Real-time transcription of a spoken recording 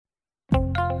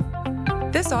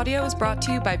This audio is brought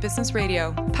to you by Business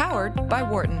Radio, powered by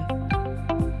Wharton.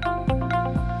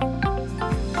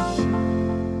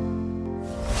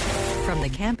 From the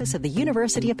campus of the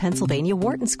University of Pennsylvania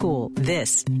Wharton School,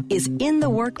 this is In the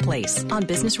Workplace on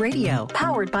Business Radio,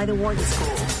 powered by the Wharton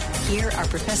School. Here are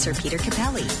Professor Peter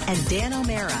Capelli and Dan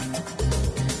O'Mara.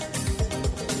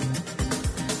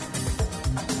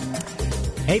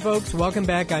 Hey folks, welcome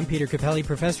back. I'm Peter Capelli,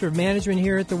 Professor of Management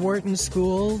here at the Wharton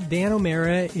School. Dan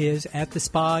O'Mara is at the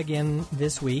spa again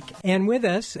this week. And with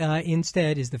us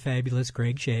instead is the fabulous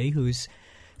Greg Shea, who's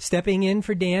stepping in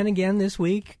for Dan again this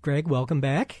week. Greg, welcome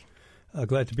back.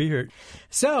 Glad to be here.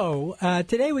 So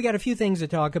today we got a few things to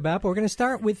talk about, but we're going to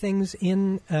start with things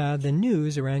in the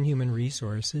news around human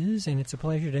resources. And it's a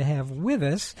pleasure to have with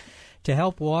us to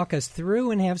help walk us through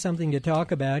and have something to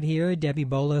talk about here, Debbie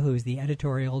Bolla, who is the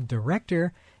editorial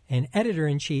director and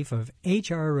editor-in-chief of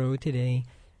HRO Today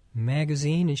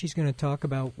magazine, and she's going to talk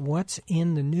about what's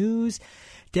in the news.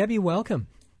 Debbie, welcome.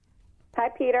 Hi,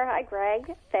 Peter. Hi,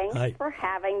 Greg. Thanks for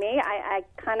having me. I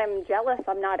kind of am jealous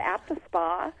I'm not at the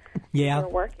spa. Yeah,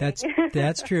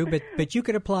 that's true, but you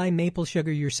could apply maple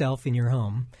sugar yourself in your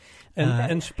home.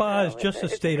 And spa is just a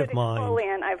state of mind.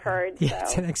 Exfoliant, I've heard. Yeah,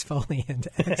 it's an exfoliant.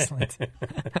 Excellent.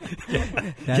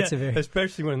 That's a very,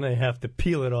 especially when they have to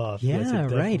peel it off. Yeah,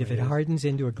 yes, right. If it hardens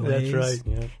into a glaze. That's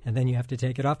right. Yeah. And then you have to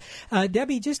take it off.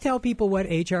 Debbie, just tell people what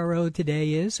HRO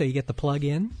Today is, so you get the plug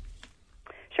in.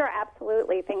 Sure,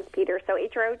 absolutely. Thanks, Peter. So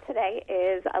HRO Today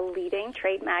is a leading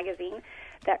trade magazine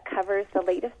that covers the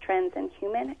latest trends in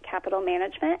human capital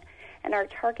management, and our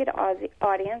target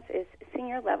audience is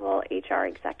senior-level HR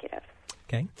executives.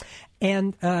 Okay.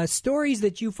 And stories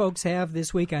that you folks have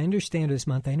this week, I understand this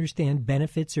month, I understand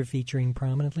benefits are featuring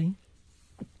prominently.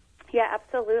 Yeah,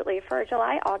 absolutely. For our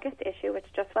July-August issue, which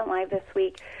just went live this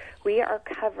week, we are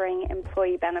covering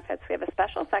employee benefits. We have a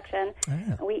special section.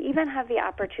 We even have the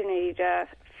opportunity to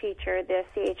feature the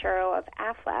CHRO of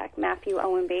AFLAC, Matthew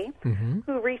Owenby,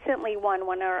 who recently won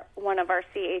one of our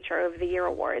CHRO of the Year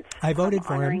awards. I voted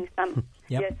for him.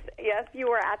 Yep. Yes, you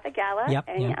were at the gala,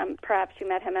 and perhaps you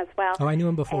met him as well. Oh, I knew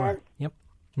him before.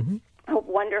 Oh,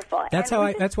 wonderful. That's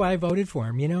why I voted for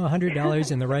him. You know,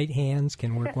 $100 in the right hands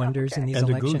can work wonders in these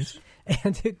elections.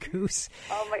 And a goose.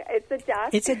 Oh, my God. It's a duck.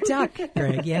 It's a duck,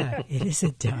 Greg. Yeah, it is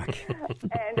a duck.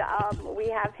 And we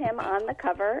have him on the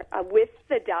cover with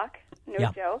the duck,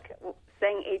 no joke,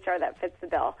 saying HR that fits the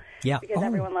bill. Yeah. Because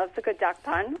everyone loves a good duck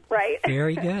pun, right?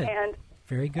 Very good.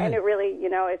 Very good. And it really,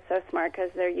 it's so smart because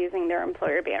they're using their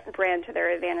employer brand to their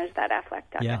advantage, that Affleck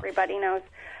duck. Yeah. Everybody knows.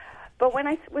 But when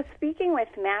I was speaking with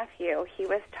Matthew, he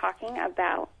was talking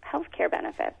about healthcare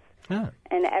benefits.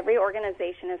 And every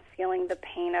organization is feeling the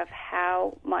pain of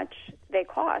how much they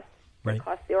cost. Right. They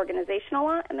cost the organization a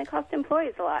lot, and they cost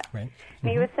employees a lot. Right.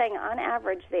 And he was saying, on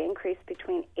average, they increase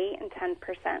between 8 and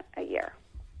 10% a year.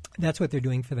 That's what they're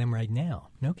doing for them right now.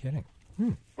 No kidding.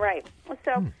 Right.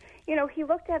 So, he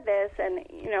looked at this, and,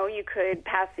 you could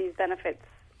pass these benefits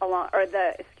along, or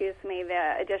the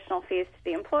additional fees to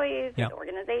the employees, the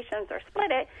organizations, or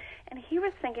split it. And he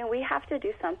was thinking we have to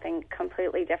do something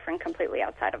completely different, completely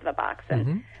outside of the box.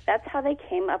 And that's how they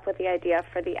came up with the idea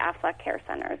for the AFLAC Care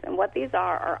Centers. And what these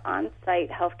are on-site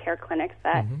healthcare clinics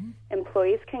that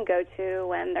employees can go to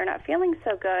when they're not feeling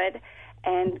so good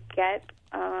and get,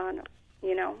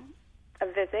 a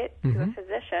visit to a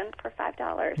physician for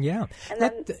 $5. Yeah. And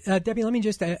then, Debbie, let me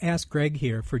just ask Greg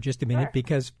here for just a minute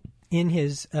because in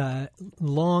his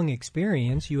long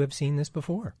experience, you have seen this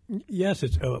before. Yes,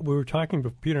 it's. We were talking.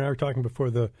 Peter and I were talking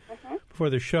before the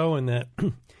show, and that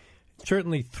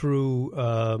certainly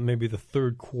through maybe the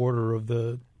third quarter of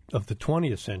the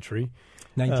 20th century,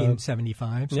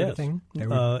 1975 sort of thing.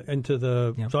 Into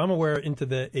the so I'm aware into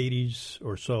the 80s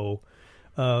or so.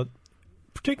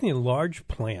 Particularly in large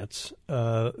plants,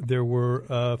 there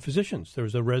were physicians. There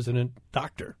was a resident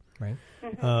doctor. Right.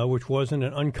 Which wasn't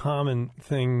an uncommon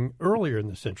thing earlier in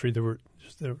the century. There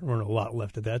weren't a lot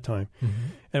left at that time.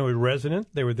 And it was resident.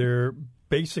 They were there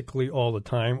basically all the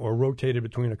time, or rotated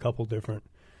between a couple different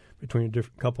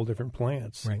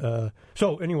plants. Right.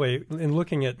 So anyway, in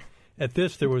looking at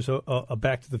this, there was a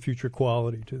Back to the Future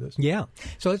quality to this. Yeah.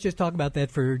 So let's just talk about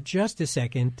that for just a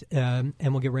second, and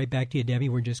we'll get right back to you, Debbie.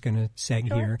 We're just going to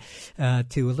seg here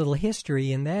to a little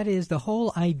history, and that is the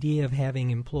whole idea of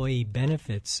having employee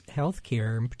benefits, health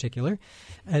care in particular,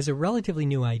 as a relatively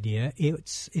new idea. It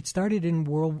started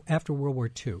after World War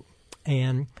II,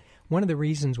 and one of the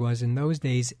reasons was in those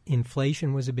days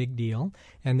inflation was a big deal,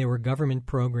 and there were government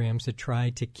programs that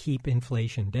tried to keep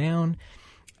inflation down,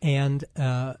 and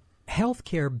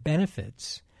healthcare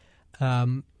benefits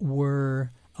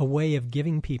were a way of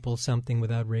giving people something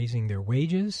without raising their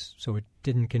wages, so it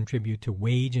didn't contribute to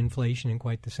wage inflation in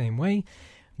quite the same way.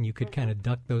 And you could kind of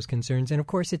duck those concerns. And, of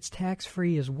course, it's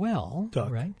tax-free as well,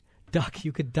 right? Duck.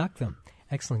 You could duck them.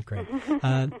 Excellent, Greg.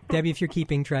 Debbie, if you're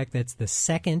keeping track, that's the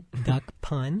second duck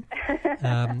pun.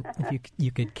 If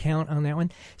you could count on that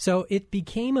one. So it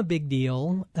became a big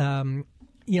deal.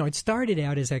 It started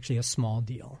out as actually a small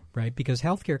deal, right? Because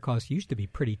healthcare costs used to be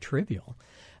pretty trivial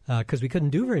because we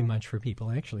couldn't do very much for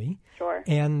people, actually. Sure.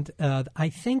 And I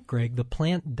think, Greg, the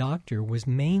plant doctor was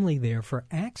mainly there for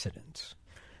accidents.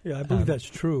 Yeah, I believe that's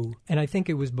true. And I think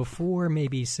it was before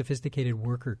maybe sophisticated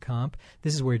worker comp.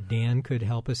 This is where Dan could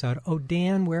help us out. Oh,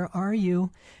 Dan, where are you?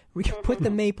 Put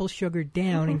the maple sugar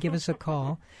down and give us a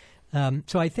call.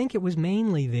 So I think it was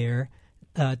mainly there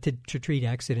to treat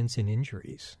accidents and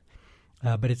injuries.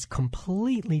 But it's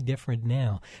completely different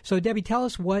now. So, Debbie, tell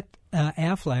us what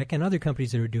Aflac and other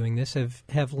companies that are doing this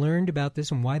have learned about this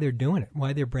and why they're doing it,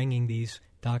 why they're bringing these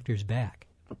doctors back.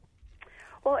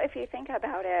 Well, if you think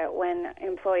about it, when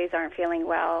employees aren't feeling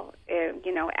well,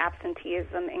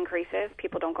 absenteeism increases.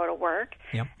 People don't go to work.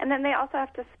 Yep. And then they also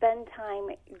have to spend time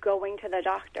going to the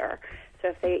doctor.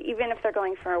 So even if they're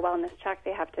going for a wellness check,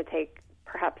 they have to take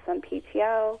perhaps some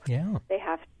PTO. Yeah. They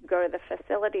have to go to the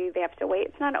facility. They have to wait.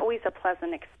 It's not always a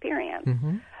pleasant experience.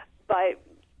 Mm-hmm. But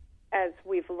as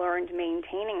we've learned,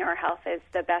 maintaining our health is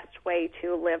the best way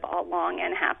to live a long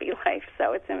and happy life.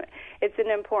 So it's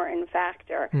an important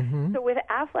factor. Mm-hmm. So with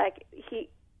Aflac,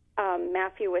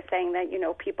 Matthew was saying that,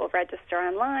 people register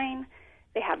online.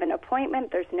 They have an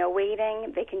appointment. There's no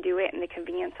waiting. They can do it in the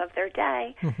convenience of their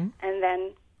day. Mm-hmm. And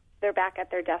then they're back at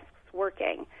their desks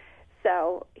working.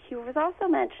 So he was also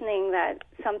mentioning that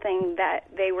something that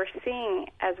they were seeing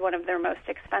as one of their most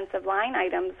expensive line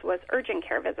items was urgent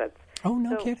care visits. Oh,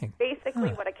 no so kidding. Basically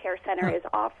what a care center is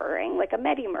offering, like a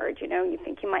Medi-Merge, you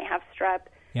think you might have strep,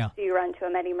 yeah. so you run to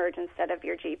a Medi-Merge instead of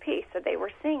your GP. So they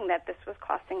were seeing that this was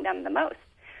costing them the most.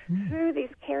 Through these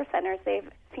care centers, they've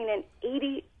seen an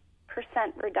 80%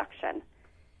 reduction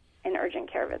in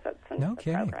urgent care visits in no the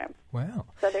kidding. program. Wow.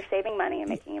 So they're saving money and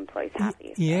making employees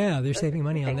happy. Yeah, so they're saving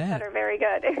money on that. That are very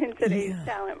good in today's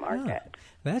talent market. Oh,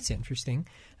 that's interesting.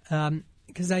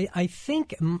 Because I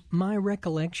think my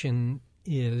recollection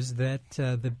is that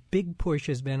the big push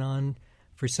has been on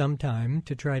for some time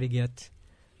to try to get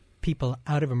people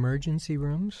out of emergency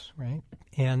rooms, right?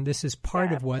 And this is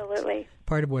part of what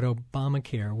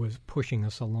Obamacare was pushing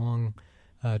us along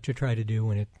to try to do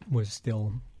when it was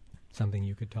still something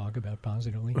you could talk about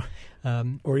positively.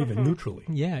 Or even neutrally.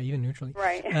 Yeah, even neutrally.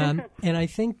 Right. And I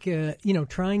think,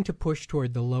 trying to push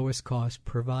toward the lowest cost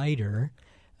provider,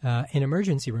 and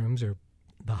emergency rooms are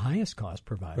the highest cost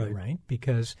provider, right?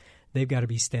 Because they've got to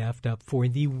be staffed up for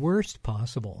the worst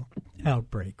possible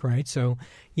outbreak, right? So,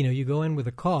 you go in with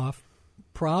a cough,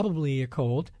 probably a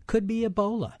cold, could be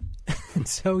Ebola. And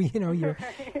so,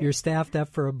 you're staffed up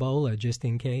for Ebola just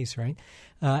in case, right?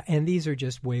 And these are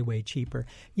just way, way cheaper.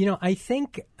 I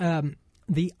think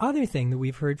the other thing that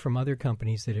we've heard from other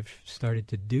companies that have started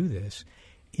to do this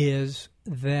is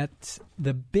that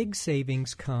the big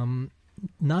savings come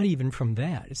not even from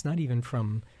that. It's not even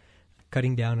from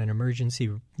cutting down on emergency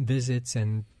visits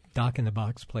and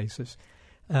dock-in-the-box places,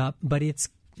 but it's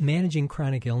managing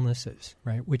chronic illnesses,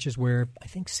 right, which is where I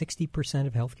think 60%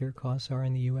 of healthcare costs are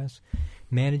in the U.S.,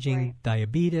 managing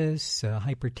diabetes,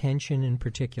 hypertension in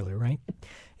particular, right?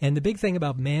 And the big thing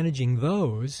about managing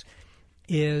those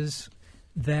is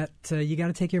that you got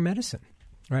to take your medicine,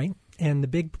 right? And the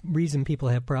big reason people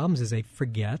have problems is they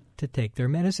forget to take their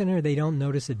medicine or they don't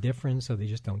notice a difference, so they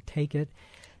just don't take it.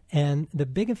 And the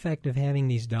big effect of having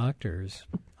these doctors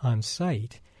on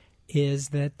site is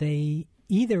that they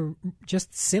either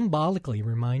just symbolically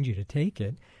remind you to take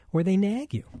it or they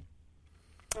nag you.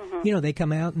 Mm-hmm. They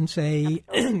come out and say,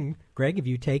 Greg, have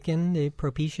you taken the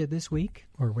Propecia this week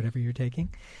or whatever you're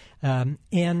taking? And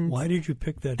why did you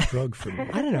pick that drug for me?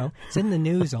 I don't know. It's in the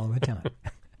news all the time.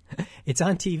 It's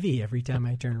on TV every time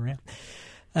I turn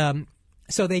around.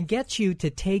 So they get you to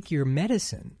take your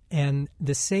medicine, and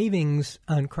the savings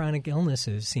on chronic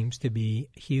illnesses seems to be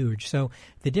huge. So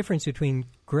the difference between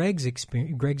Greg's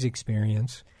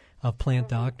experience of plant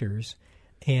doctors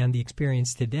and the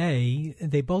experience today,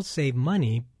 they both save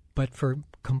money, but for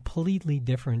completely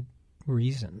different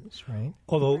reasons, right?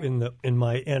 Although in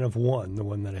my N of one, the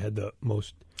one that I had the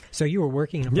most... So you were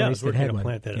working in a place that had one. I was working in a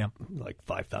plant that had like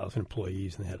 5,000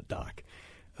 employees and they had a dock.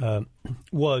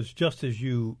 Was just as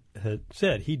you had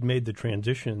said, he'd made the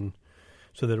transition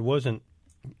so that it wasn't,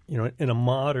 in a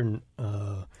modern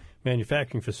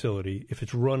manufacturing facility, if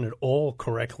it's run at all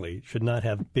correctly, it should not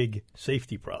have big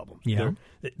safety problems. Yeah.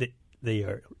 they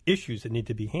are issues that need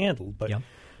to be handled. But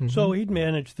Mm-hmm. so he'd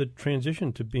managed the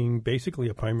transition to being basically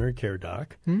a primary care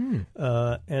doc,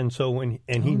 and so he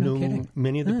knew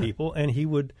many of the people, and he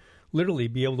would literally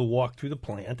be able to walk through the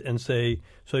plant and say,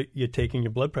 "So you're taking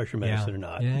your blood pressure medicine or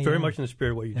not?" Very much in the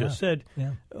spirit of what you just said.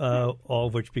 Yeah. All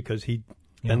of which because he'd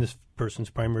been this person's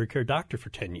primary care doctor for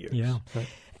 10 years. Yeah. Right?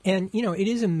 And, it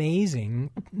is amazing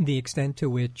the extent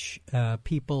to which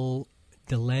people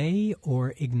delay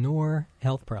or ignore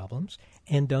health problems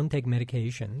and don't take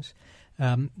medications,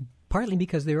 partly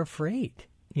because they're afraid,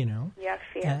 Yeah,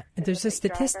 fear. There's a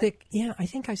statistic, I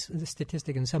think the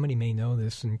statistic, and somebody may know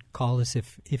this and call us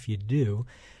if you do,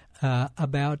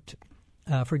 about,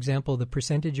 for example, the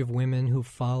percentage of women who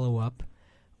follow up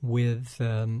with,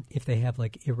 if they have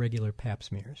like irregular pap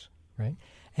smears, right?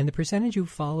 And the percentage who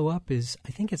follow up is,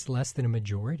 I think it's less than a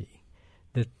majority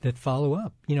that follow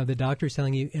up. The doctor's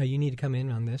telling you, you need to come in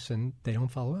on this, and they don't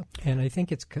follow up. And I think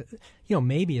it's,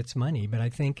 maybe it's money, but I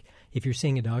think if you're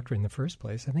seeing a doctor in the first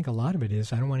place, I think a lot of it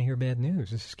is, I don't want to hear bad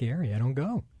news. This is scary. I don't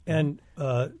go. And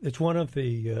it's one of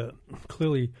the,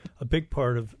 clearly a big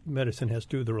part of medicine has to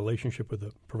do with the relationship with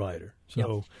the provider.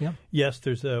 So, yes,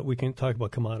 there's we can talk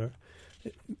about commodity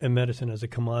and medicine as a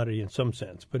commodity in some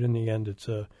sense, but in the end, it's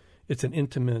an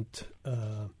intimate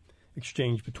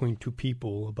exchange between two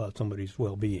people about somebody's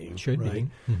well-being. Should right? be.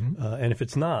 Mm-hmm. And if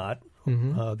it's not,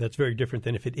 that's very different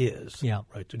than if it is. Yeah.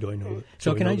 Right. So do I know?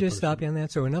 So can I just stop you on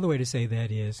that? So another way to say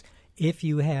that is, if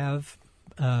you have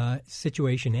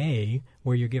situation A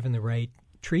where you're given the right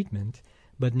treatment,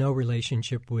 but no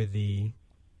relationship with the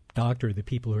doctor, the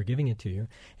people who are giving it to you,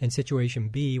 and situation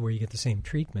B where you get the same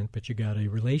treatment, but you got a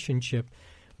relationship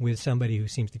with somebody who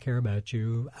seems to care about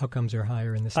you, outcomes are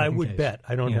higher in the second case. I would case. bet.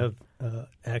 I don't have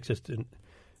access to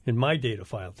in my data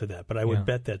file to that, but I would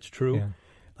bet that's true.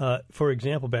 Yeah. For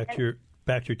example, back to your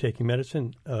taking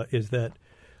medicine, is that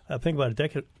I think about a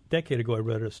decade ago I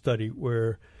read a study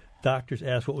where doctors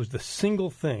asked what was the single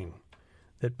thing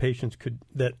that patients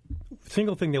that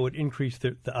would increase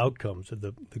the outcomes of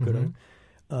the good.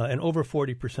 And over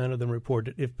 40% of them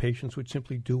reported if patients would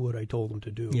simply do what I told them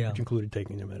to do, which included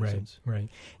taking their medicines. Right.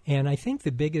 And I think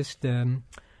the biggest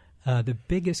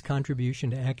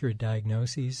contribution to accurate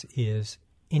diagnoses is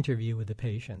interview with the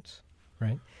patients,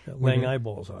 right? Laying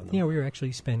eyeballs on them. Yeah, we were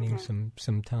actually spending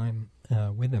some time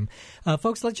with them.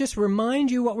 Folks, let's just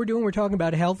remind you what we're doing. We're talking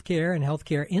about healthcare and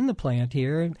healthcare in the plant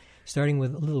here, starting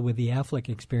with the Affleck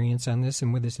experience on this.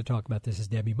 And with us to talk about this is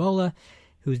Debbie Bolla,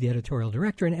 who's the editorial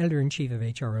director and editor-in-chief of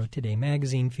HRO Today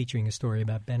magazine, featuring a story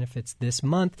about benefits this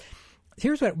month.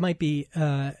 Here's what might be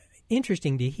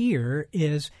interesting to hear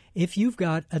is if you've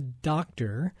got a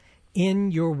doctor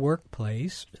in your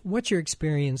workplace, what's your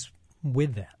experience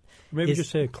with that? Maybe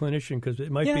just say a clinician, because it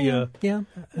might it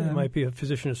might be a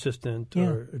physician assistant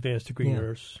or advanced degree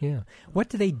nurse. Yeah. What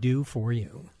do they do for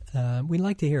you? We'd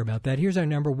like to hear about that. Here's our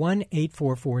number,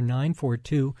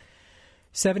 1-844-942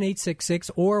 7866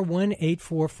 or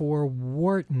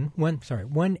 1-844-WHARTON.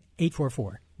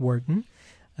 1-844-WHARTON.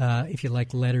 If you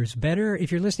like letters better.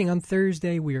 If you're listening on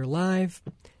Thursday, we are live,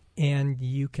 and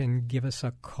you can give us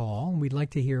a call. We'd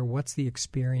like to hear what's the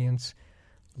experience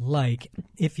like.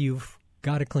 If you've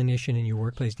got a clinician in your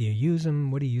workplace, do you use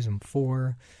them? What do you use them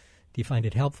for? Do you find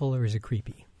it helpful, or is it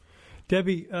creepy?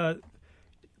 Debbie,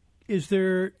 is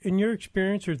there, in your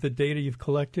experience or the data you've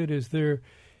collected, is there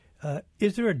a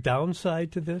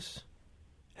downside to this,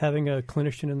 having a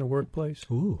clinician in the workplace?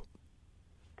 Ooh.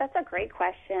 That's a great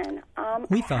question.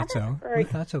 We thought so.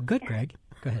 Good, Greg.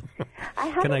 Go ahead.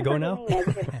 Can I go now?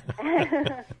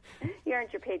 You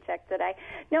earned your paycheck today.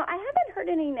 No, I haven't heard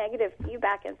any negative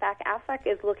feedback. In fact, Affleck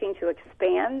is looking to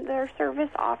expand their service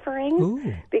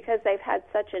offerings because they've had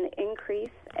such an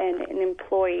increase in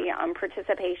employee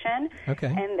participation. Okay.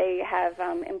 And they have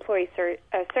employee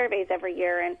surveys every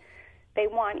year, and they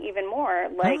want even more,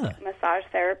 like massage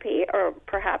therapy or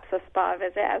perhaps a spa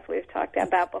visit, as we've talked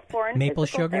about before. And maple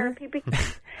sugar? Therapy.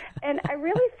 And I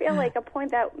really feel like a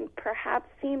point that perhaps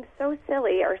seems so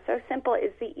silly or so simple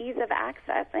is the ease of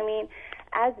access. I mean,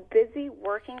 as busy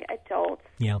working adults,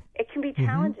 it can be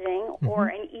challenging or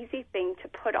an easy thing to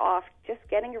put off just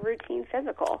getting a routine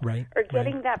physical or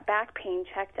getting that back pain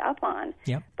checked up on.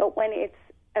 Yep. But when it's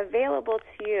available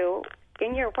to you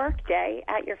in your workday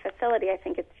at your facility, I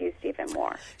think it's used even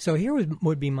more. So here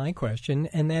would be my question,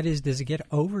 and that is, does it get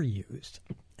overused?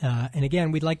 And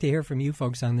again, we'd like to hear from you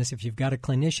folks on this. If you've got a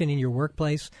clinician in your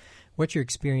workplace, what's your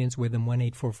experience with them?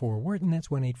 1-844-WHARTON. That's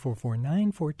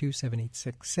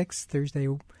 1-844-942-7866. Thursday,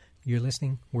 you're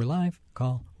listening. We're live.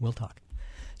 Call. We'll talk.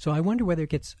 So I wonder whether it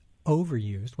gets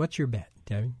overused. What's your bet,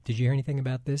 Debbie? Did you hear anything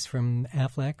about this from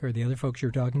Affleck or the other folks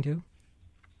you're talking to?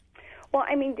 Well,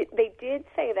 I mean, they did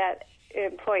say that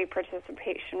employee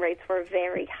participation rates were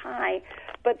very high,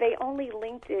 but they only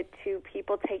linked it to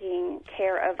people taking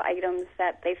care of items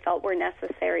that they felt were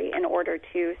necessary in order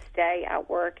to stay at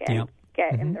work and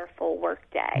get in their full work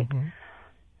day.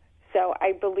 So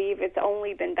I believe it's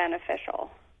only been beneficial.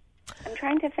 I'm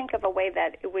trying to think of a way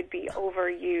that it would be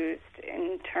overused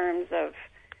in terms of,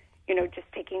 just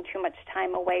taking too much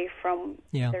time away from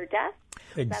their desk.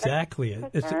 Exactly.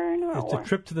 It's a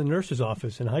trip to the nurse's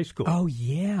office in high school. Oh,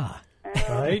 yeah.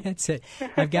 Right? That's it.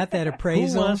 I've got that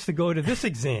appraisal. Who wants to go to this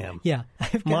exam? Yeah.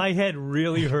 My head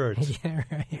really hurts. Yeah,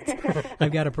 right.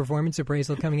 I've got a performance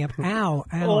appraisal coming up. Ow.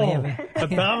 Oh,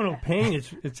 abdominal pain.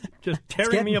 It's just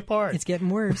tearing me apart. It's getting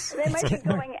worse. They might be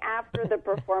going after the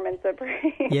performance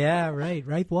appraisal. Yeah,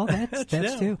 right. Well, that's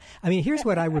too. I mean, here's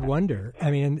what I would wonder.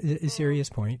 I mean, a serious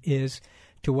point is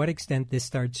to what extent this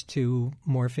starts to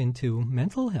morph into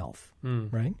mental health,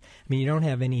 right? I mean, you don't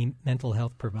have any mental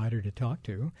health provider to talk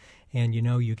to, and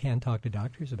you can talk to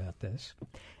doctors about this.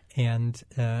 And,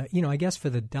 I guess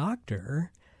for the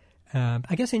doctor,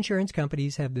 I guess insurance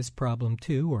companies have this problem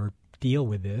too, or deal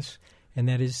with this, and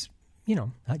that is,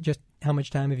 just how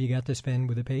much time have you got to spend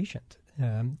with a patient?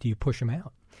 Do you push them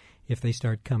out if they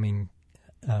start coming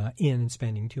in and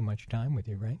spending too much time with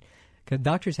you, right? Because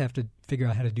doctors have to figure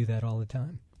out how to do that all the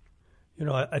time.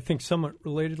 I think somewhat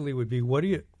relatedly would be,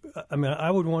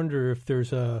 I would wonder if there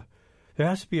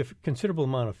has to be a considerable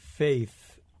amount of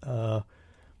faith for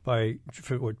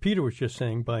what Peter was just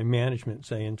saying, by management,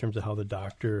 say, in terms of how the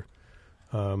doctor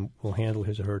will handle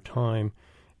his or her time.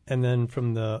 And then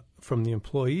from the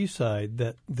employee side,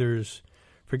 that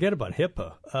forget about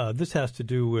HIPAA. This has to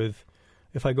do with,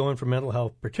 if I go in for mental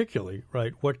health particularly,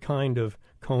 right, what kind of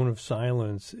cone of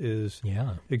silence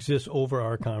exists over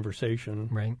our conversation.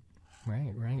 Right.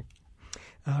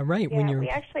 Yeah, we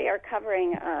actually are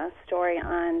covering a story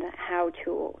on how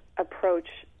to approach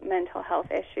mental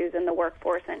health issues in the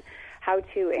workforce and how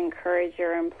to encourage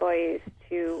your employees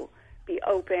to be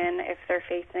open if they're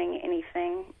facing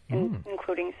anything,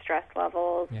 including stress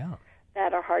levels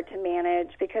that are hard to manage,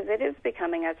 because it is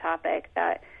becoming a topic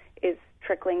that is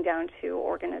trickling down to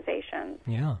organizations.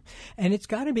 Yeah. And it's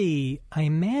got to be, I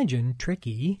imagine,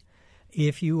 tricky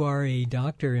if you are a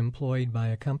doctor employed by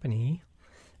a company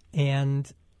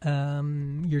and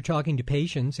you're talking to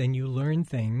patients and you learn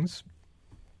things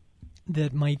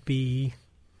that might be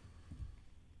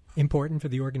important for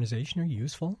the organization or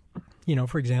useful.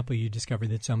 For example, you discover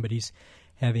that somebody's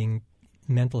having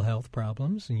mental health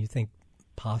problems and you think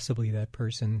possibly that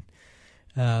person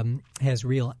has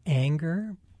real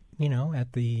anger,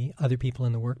 at the other people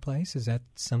in the workplace. Is that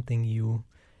something you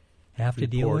have to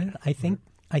deal with? I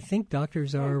think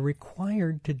doctors are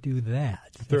required to do that.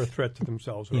 If they're a threat to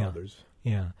themselves or others.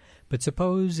 Yeah. But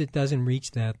suppose it doesn't reach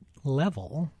that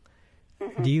level.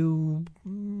 Do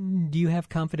you have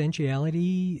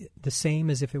confidentiality the same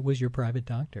as if it was your private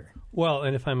doctor? Well,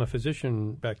 and if I'm a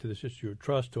physician, back to this issue of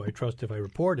trust, do I trust if I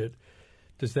report it?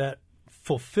 Does that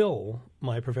fulfill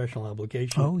my professional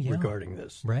obligation regarding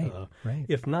this? Right.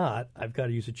 If not, I've got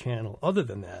to use a channel other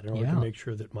than that in order to make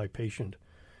sure that my patient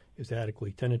is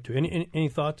adequately tended to. Any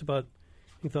thoughts about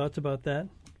that, Debbie?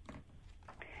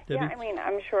 Yeah, I mean,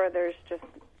 I'm sure there's just,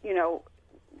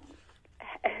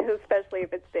 especially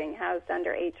if it's being housed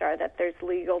under HR, that there's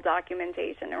legal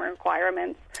documentation and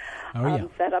requirements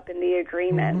set up in the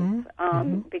agreements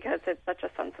because it's such a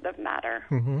sensitive matter.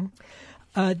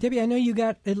 Debbie, I know you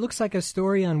got, it looks like a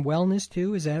story on wellness,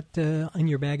 too. Is that in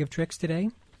your bag of tricks today?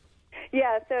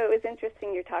 Yeah, so it was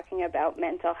interesting you're talking about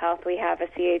mental health. We have a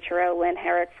CHRO, Lynn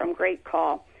Herrick from Great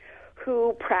Call,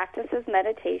 who practices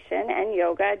meditation and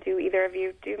yoga. Do either of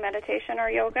you do meditation or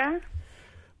yoga?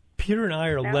 Peter and I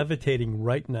are levitating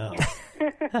right now.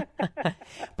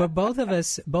 But both of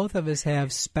us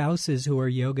have spouses who are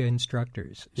yoga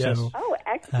instructors. Yes. So,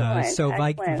 excellent.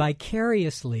 Excellent.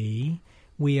 Vicariously,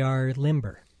 we are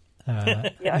limber.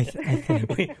 I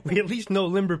think. We at least know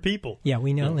limber people. Yeah,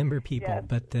 we know limber people. Yes.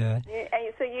 But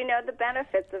so you know the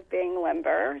benefits of being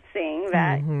limber, seeing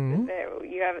that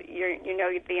you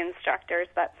know the instructors,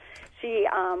 but she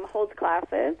holds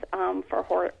classes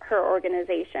for her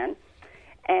organization.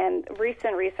 And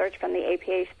recent research from the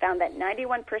APA found that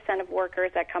 91% of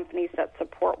workers at companies that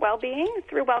support well-being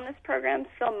through wellness programs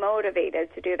feel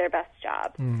motivated to do their best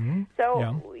job.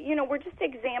 So, we're just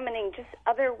examining just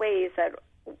other ways that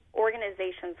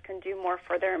organizations can do more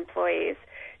for their employees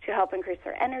to help increase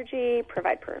their energy,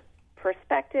 provide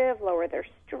perspective, lower their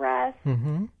stress,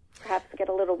 perhaps get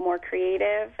a little more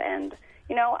creative, and,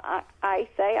 I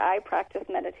say I practice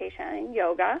meditation and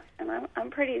yoga, and I'm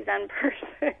pretty Zen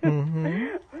person.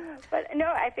 Mm-hmm. But no,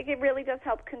 I think it really does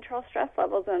help control stress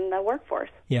levels in the workforce.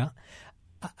 Yeah.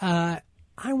 I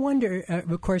wonder,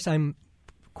 of course, I'm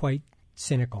quite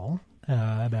cynical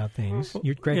about things.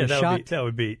 Greg, that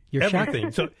would be you're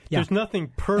everything. Shocked? So there's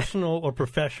nothing personal or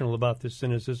professional about this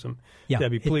cynicism. Yeah.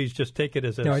 Debbie, please just take it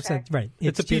as a... No, it's right.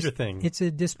 It's a Peter thing. It's a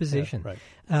disposition. Yeah,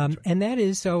 right. And that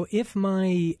is, so if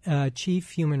my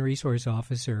chief human resource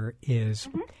officer is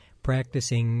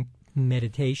practicing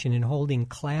meditation and holding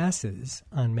classes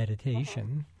on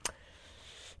meditation,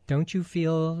 don't you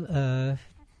feel...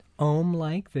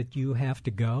 like that you have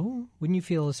to go? Wouldn't you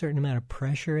feel a certain amount of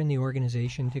pressure in the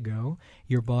organization to go?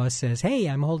 Your boss says, hey,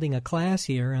 I'm holding a class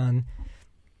here on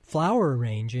flower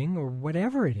arranging or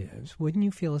whatever it is. Wouldn't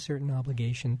you feel a certain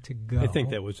obligation to go? I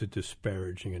think that was a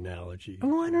disparaging analogy.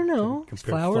 Oh, I don't know.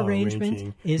 Flower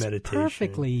arrangement is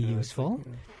perfectly useful.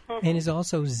 And is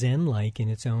also Zen-like in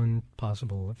its own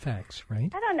possible effects,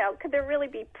 right? I don't know. Could there really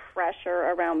be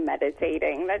pressure around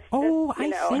meditating? That's just, I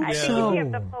think so. I think if you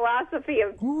have the philosophy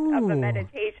of a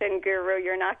meditation guru,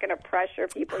 you're not going to pressure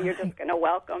people. You're just going to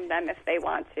welcome them if they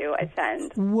want to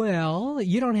attend. Well,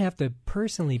 you don't have to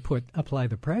personally apply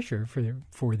the pressure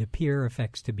for the peer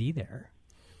effects to be there.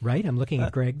 Right? I'm looking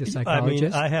at Greg, the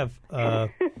psychologist. I have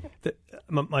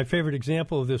my favorite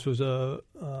example of this was a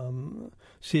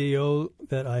CEO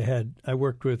that I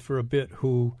worked with for a bit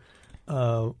who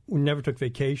never took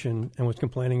vacation and was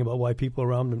complaining about why people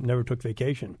around him never took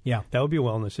vacation. Yeah. That would be a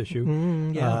wellness issue.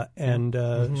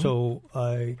 So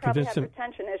I convinced him.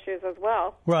 Retention issues as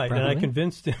well. Right. Probably. And I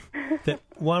convinced him that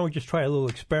why don't we just try a little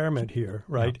experiment here,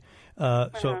 right? Yeah.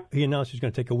 So he announced he's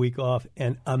going to take a week off,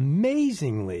 and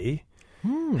amazingly,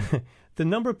 the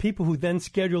number of people who then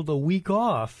scheduled a week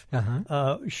off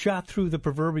shot through the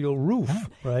proverbial roof,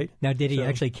 right? Now, did he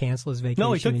actually cancel his vacation?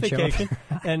 No, he took and vacation.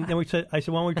 And then I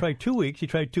said, why don't we try 2 weeks? He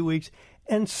tried 2 weeks.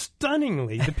 And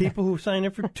stunningly, the people who signed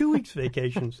up for 2 weeks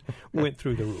vacations went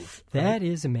through the roof. That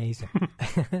is amazing.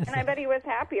 And I bet he was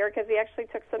happier because he actually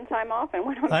took some time off and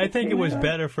went on I think it was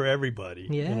better for everybody.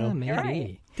 Yeah, maybe.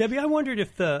 Right. Debbie, I wondered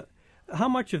if how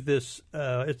much of this,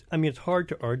 it's hard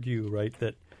to argue, right,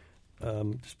 that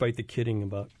despite the kidding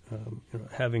about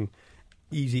having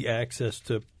easy access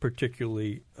to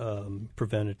particularly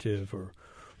preventative or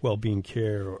well-being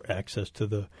care or access to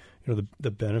the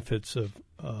benefits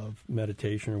of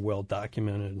meditation are well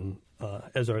documented, and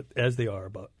as they are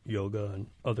about yoga and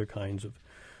other kinds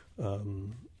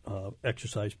of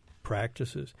exercise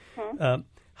practices.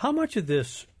 How much of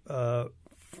this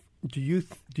do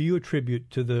you attribute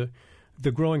to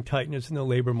the growing tightness in the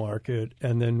labor market,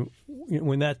 and then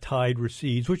when that tide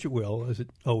recedes, which it will, as it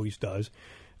always does,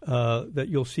 that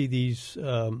you'll see these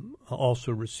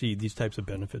also recede, these types of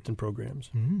benefits and programs?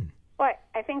 Mm. Well,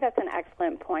 I think that's an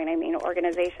excellent point. I mean,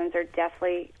 organizations are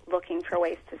definitely looking for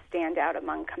ways to stand out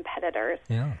among competitors.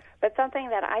 Yeah. But something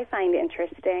that I find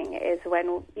interesting is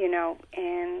when,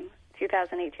 in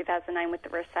 2008, 2009 with the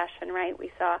recession, right,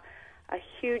 we saw a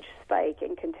huge spike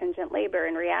in contingent labor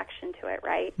in reaction to it,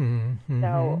 right? Mm-hmm.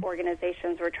 So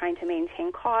organizations were trying to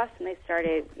maintain costs, and they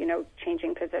started,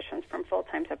 changing positions from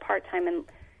full-time to part-time, and,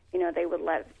 they would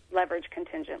leverage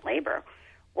contingent labor.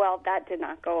 Well, that did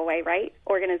not go away, right?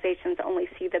 Organizations only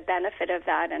see the benefit of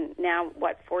that, and now,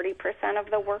 40% of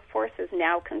the workforce is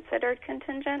now considered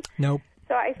contingent? Nope.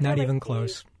 So I feel Not like even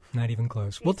close. Not even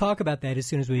close. We'll talk about that as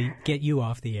soon as we get you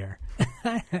off the air.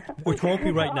 Which won't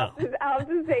be right now. I'll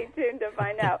just stay tuned to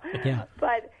find out. Yeah.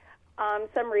 But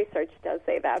some research does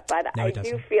say that. But No, I it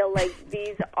doesn't. do feel like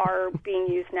these are being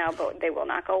used now, but they will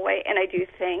not go away. And I do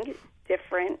think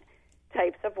different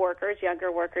types of workers,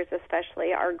 younger workers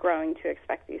especially, are growing to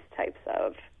expect these types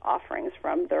of offerings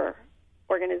from their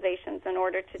organizations in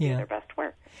order to do their best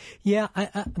work. Yeah,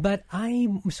 but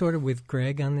I'm sort of with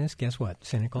Greg on this. Guess what?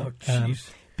 Cynical. Oh, jeez.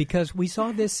 Because we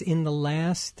saw this in the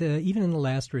last, even in the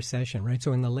last recession, right?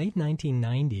 So in the late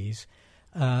 1990s,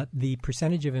 the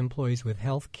percentage of employees with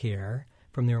health care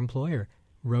from their employer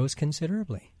rose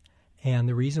considerably. And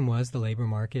the reason was the labor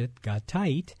market got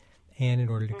tight, and in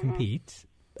order to compete,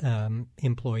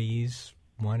 employees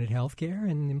wanted health care,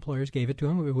 and employers gave it to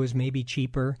them. It was maybe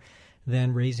cheaper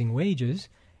than raising wages.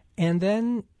 And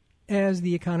then as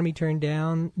the economy turned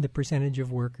down, the percentage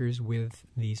of workers with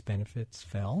these benefits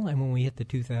fell. And when we hit the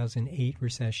 2008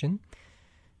 recession,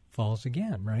 falls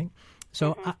again, right?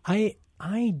 So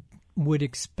I would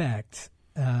expect,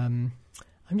 I'm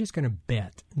just going to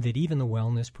bet that even the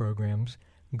wellness programs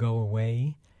go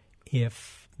away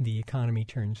if the economy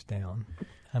turns down.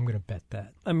 I'm going to bet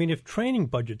that. I mean, if training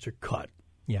budgets are cut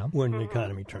when the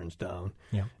economy turns down,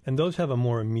 and those have a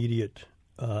more immediate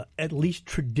at least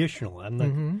traditional. I'm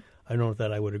not. I don't know if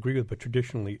that I would agree with, but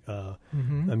traditionally,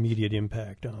 immediate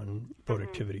impact on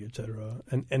productivity, et cetera,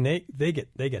 and they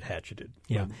get hatcheted.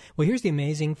 Yeah. Well, here's the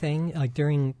amazing thing: like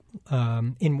during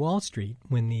in Wall Street,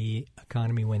 when the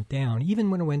economy went down,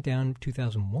 even when it went down in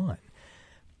 2001,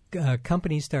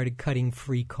 companies started cutting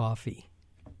free coffee.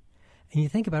 And you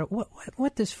think about it,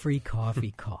 what does free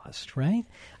coffee cost, right?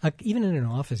 Even in an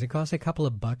office, it costs a couple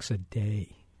of bucks a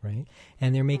day, right?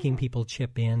 And they're making people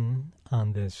chip in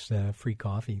on this free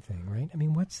coffee thing, right? I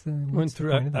mean, what's the point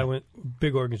of that?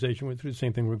 Big organization went through the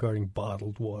same thing regarding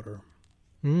bottled water.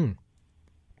 No,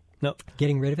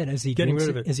 getting rid of it as he drinks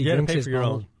his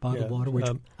bottled water, which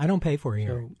I don't pay for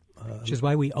here. Which is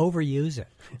why we overuse it.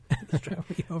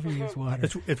 We overuse water.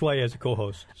 It's why he has a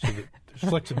co-host, so that there's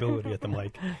flexibility at the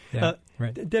mic. Yeah,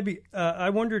 right. Debbie, I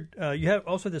wondered, you have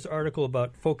also this article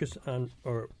about focus on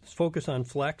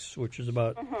flex, which is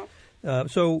about. I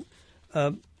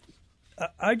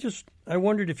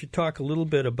wondered if you talk a little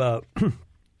bit about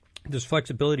this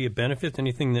flexibility of benefits.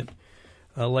 Anything that,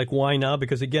 like, why now?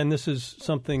 Because again, this is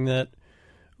something that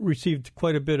received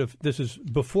quite a bit of. This is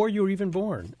before you were even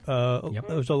born. There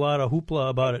was a lot of hoopla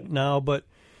about it now, but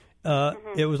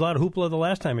it was a lot of hoopla the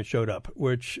last time it showed up,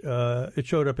 which it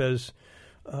showed up as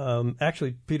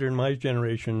actually Peter and my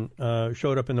generation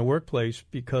showed up in the workplace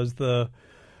because the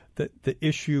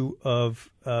issue of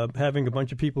having a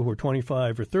bunch of people who are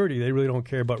 25 or 30, they really don't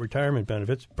care about retirement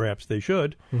benefits. Perhaps they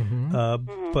should,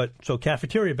 but so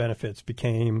cafeteria benefits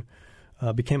became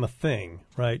a thing,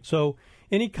 right? So.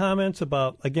 Any comments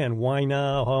about, again, why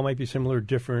now, how it might be similar or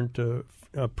different to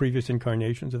previous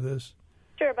incarnations of this?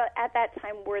 Sure, but at that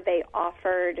time, were they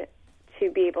offered to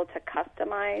be able to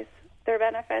customize their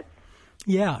benefits?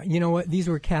 Yeah, you know what? These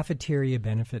were cafeteria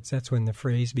benefits. That's when the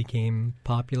phrase became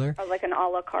popular. Oh, like an a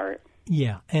la carte?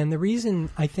 Yeah, and the reason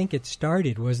I think it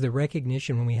started was the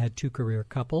recognition when we had two-career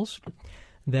couples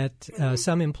that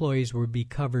some employees would be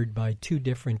covered by two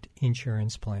different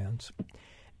insurance plans,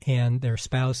 and their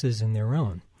spouses and their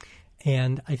own.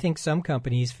 And I think some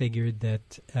companies figured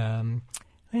that,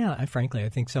 frankly, I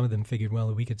think some of them figured,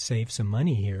 well, we could save some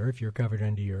money here if you're covered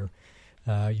under your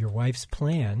wife's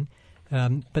plan.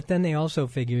 But then they also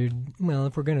figured, well,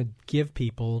 if we're going to give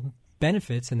people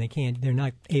benefits and they're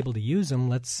not able to use them,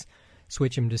 let's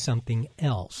switch them to something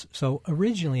else. So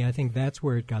originally, I think that's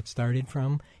where it got started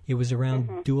from. It was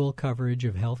around dual coverage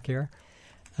of health care.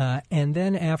 And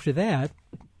then after that,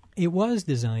 it was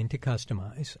designed to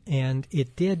customize, and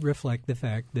it did reflect the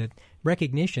fact that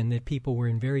recognition that people were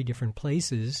in very different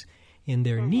places in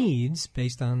their needs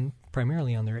based on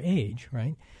primarily on their age,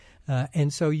 right?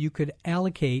 And so you could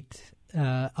allocate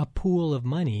a pool of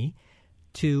money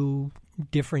to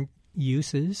different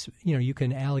uses. You know, you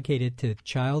can allocate it to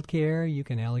childcare. You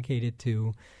can allocate it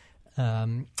to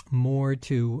more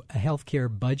to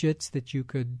healthcare budgets that you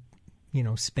could,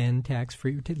 spend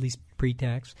tax-free, or at least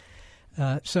pre-tax.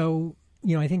 So,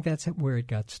 I think that's where it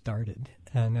got started.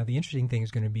 Now, the interesting thing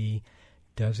is going to be,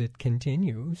 does it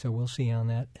continue? So we'll see on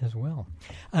that as well.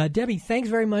 Debbie, thanks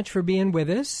very much for being with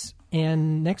us.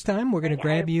 And next time we're going to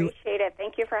grab you. I appreciate it.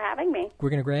 Thank you for having me. We're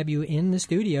going to grab you in the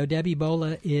studio. Debbie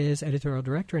Bolla is editorial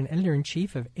director and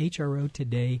editor-in-chief of HRO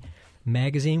Today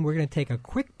magazine. We're going to take a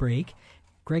quick break.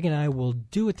 Greg and I will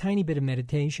do a tiny bit of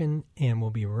meditation, and we'll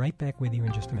be right back with you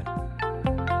in just a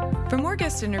minute. For more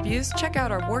guest interviews, check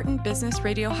out our Wharton Business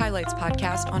Radio Highlights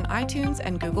podcast on iTunes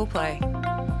and Google Play.